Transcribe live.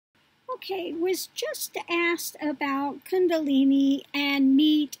Okay, was just asked about Kundalini and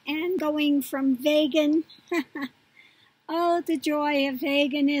meat and going from vegan. Oh, the joy of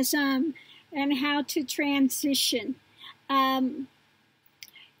veganism and how to transition. The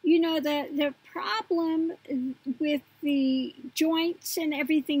problem with the joints and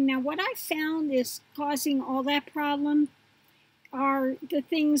everything, now what I found is causing all that problem are the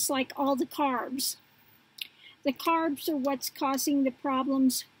things like all the carbs. The carbs are what's causing the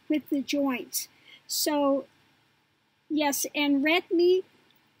problems with the joints. So, yes, and red meat,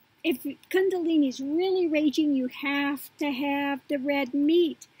 if Kundalini is really raging, you have to have the red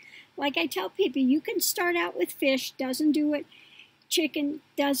meat. Like I tell people, you can start out with fish, doesn't do it. Chicken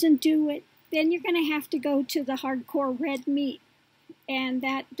doesn't do it. Then you're going to have to go to the hardcore red meat. And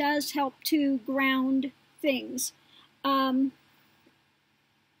that does help to ground things. I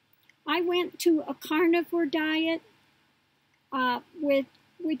went to a carnivore diet,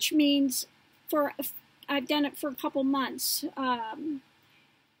 which means I've done it for a couple months,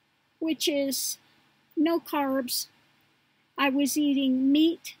 which is no carbs. I was eating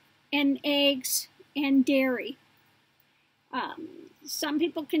meat and eggs and dairy. Some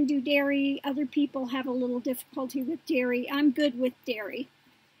people can do dairy. Other people have a little difficulty with dairy. I'm good with dairy.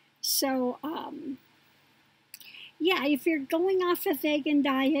 So, yeah, if you're going off a vegan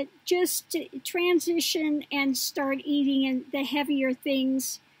diet, just transition and start eating the heavier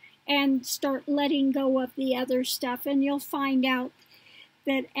things and start letting go of the other stuff. And you'll find out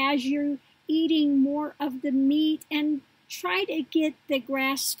that as you're eating more of the meat, and try to get the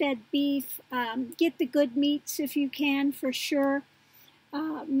grass-fed beef, get the good meats if you can, for sure,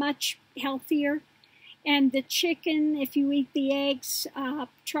 much healthier. And the chicken, if you eat the eggs,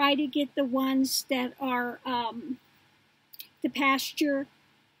 try to get the ones that are the pasture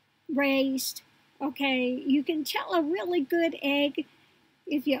raised. Okay, you can tell a really good egg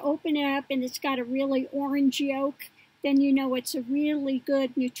if you open it up and it's got a really orange yolk, then you know it's a really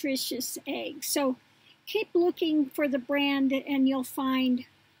good nutritious egg. So keep looking for the brand and you'll find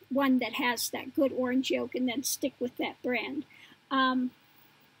one that has that good orange yolk, and then stick with that brand. Yeah,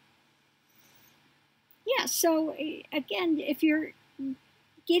 so again, if you're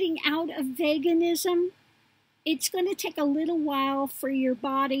getting out of veganism, it's going to take a little while for your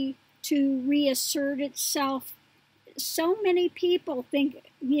body to reassert itself. So many people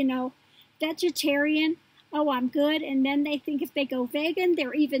think, vegetarian, oh, I'm good. And then they think if they go vegan,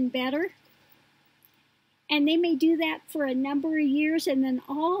 they're even better. And they may do that for a number of years, and then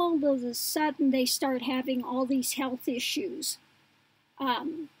all of a sudden they start having all these health issues.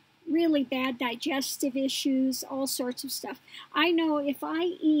 Really bad digestive issues, all sorts of stuff. I know if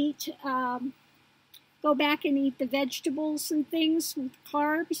I eat, go back and eat the vegetables and things with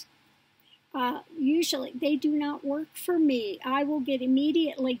carbs, usually they do not work for me. I will get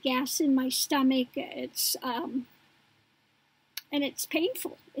immediately gas in my stomach. It's and it's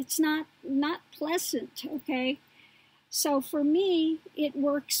painful. It's not pleasant, okay? So for me, it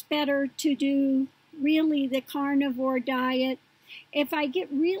works better to do really the carnivore diet. If I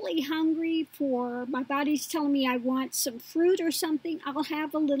get really hungry my body's telling me I want some fruit or something, I'll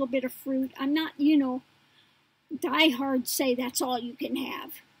have a little bit of fruit. I'm not, die hard say that's all you can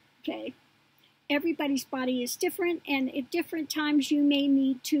have, okay? Everybody's body is different, and at different times you may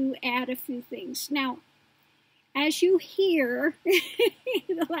need to add a few things. Now, as you hear,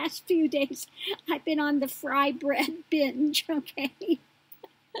 the last few days, I've been on the fry bread binge, okay?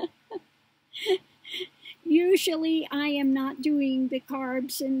 Usually I am not doing the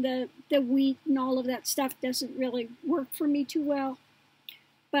carbs, and the wheat and all of that stuff doesn't really work for me too well.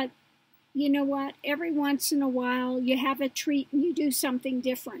 But you know what? Every once in a while you have a treat and you do something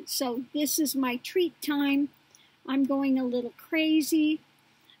different. So this is my treat time. I'm going a little crazy.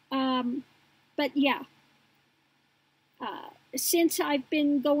 But yeah. Since I've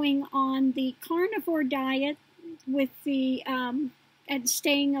been going on the carnivore diet with the and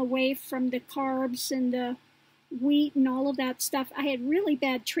staying away from the carbs and the wheat and all of that stuff, I had really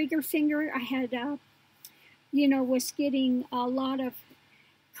bad trigger finger. I had, was getting a lot of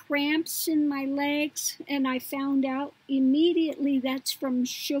cramps in my legs, and I found out immediately that's from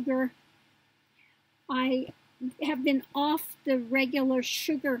sugar. I have been off the regular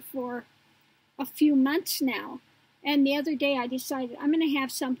sugar for a few months now. And the other day I decided I'm going to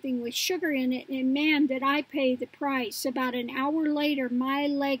have something with sugar in it, and man, did I pay the price. About an hour later, my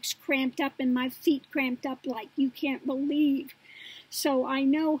legs cramped up and my feet cramped up like you can't believe. So I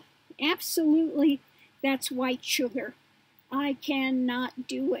know absolutely that's white sugar. I cannot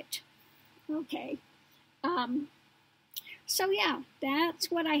do it. Okay. So yeah,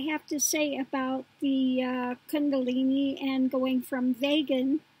 that's what I have to say about the Kundalini and going from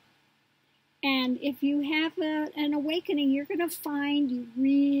vegan And if you have an awakening, you're going to find you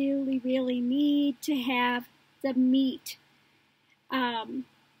really, really need to have the meat.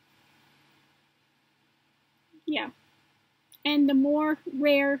 Yeah. And the more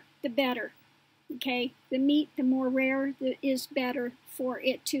rare, the better. Okay? The meat, the more rare, is better for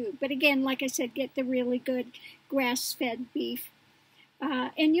it too. But again, like I said, get the really good grass-fed beef.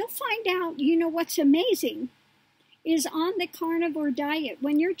 And you'll find out, you know, what's amazing is on the carnivore diet,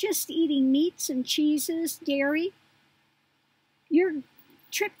 when you're just eating meats and cheeses, dairy, your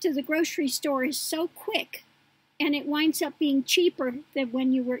trip to the grocery store is so quick, and it winds up being cheaper than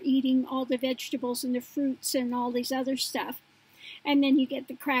when you were eating all the vegetables and the fruits and all these other stuff. And then you get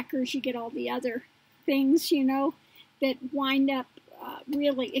the crackers, you get all the other things, you know, that wind up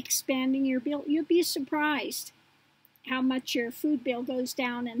really expanding your bill. You'll be surprised how much your food bill goes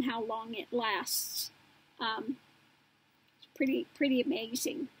down and how long it lasts. Pretty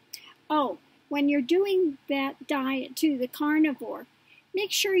amazing. Oh, when you're doing that diet too, the carnivore,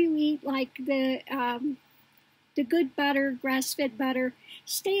 make sure you eat like the good butter, grass-fed butter.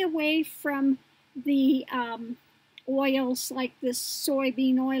 Stay away from the oils like the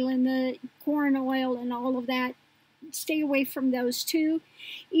soybean oil and the corn oil and all of that. Stay away from those too.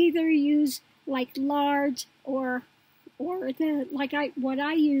 Either use like lard or what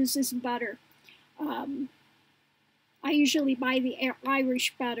I use is butter. I usually buy the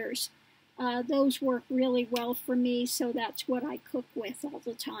Irish butters. Those work really well for me, so that's what I cook with all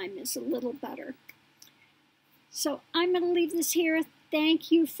the time is a little butter. So I'm going to leave this here.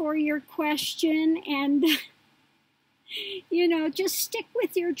 Thank you for your question, and you know, just stick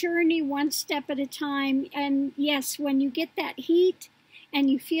with your journey one step at a time. And yes, when you get that heat and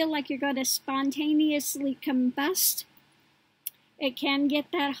you feel like you're going to spontaneously combust, it can get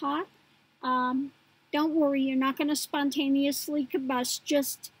that hot. Don't worry, you're not going to spontaneously combust.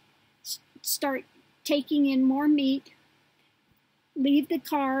 Just start taking in more meat. Leave the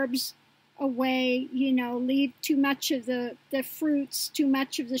carbs away, you know, leave too much of the fruits, too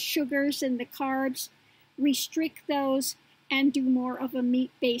much of the sugars and the carbs. Restrict those and do more of a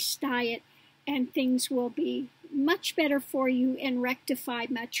meat-based diet, and things will be much better for you and rectify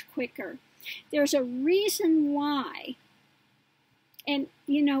much quicker. There's a reason why, and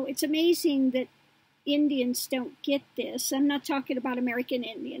you know, it's amazing that Indians don't get this. I'm not talking about American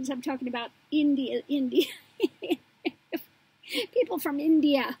Indians. I'm talking about India. People from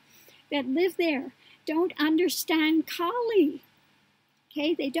India that live there don't understand Kali.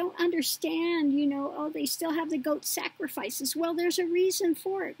 Okay, they don't understand, you know, oh, they still have the goat sacrifices. Well, there's a reason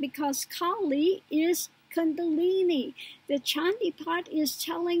for it, because Kali is Kundalini. The Chandi Pot is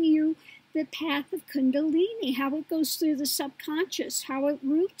telling you the path of Kundalini, how it goes through the subconscious, how it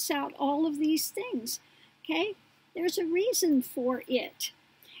roots out all of these things. Okay, there's a reason for it.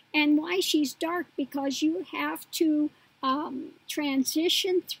 And why she's dark, because you have to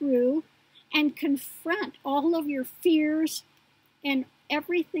transition through and confront all of your fears, and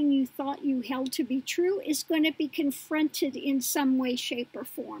everything you thought you held to be true is going to be confronted in some way, shape, or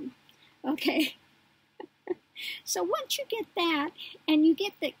form. Okay? So once you get that, and you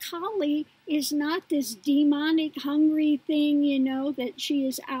get that Kali is not this demonic, hungry thing, you know, that she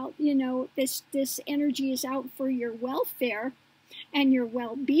is out, you know, this energy is out for your welfare and your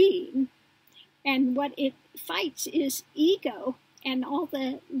well-being, and what it fights is ego and all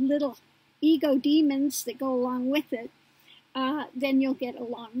the little ego demons that go along with it, then you'll get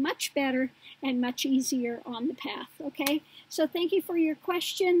along much better and much easier on the path, okay? So thank you for your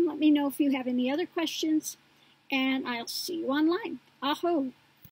question. Let me know if you have any other questions, and I'll see you online. Aho!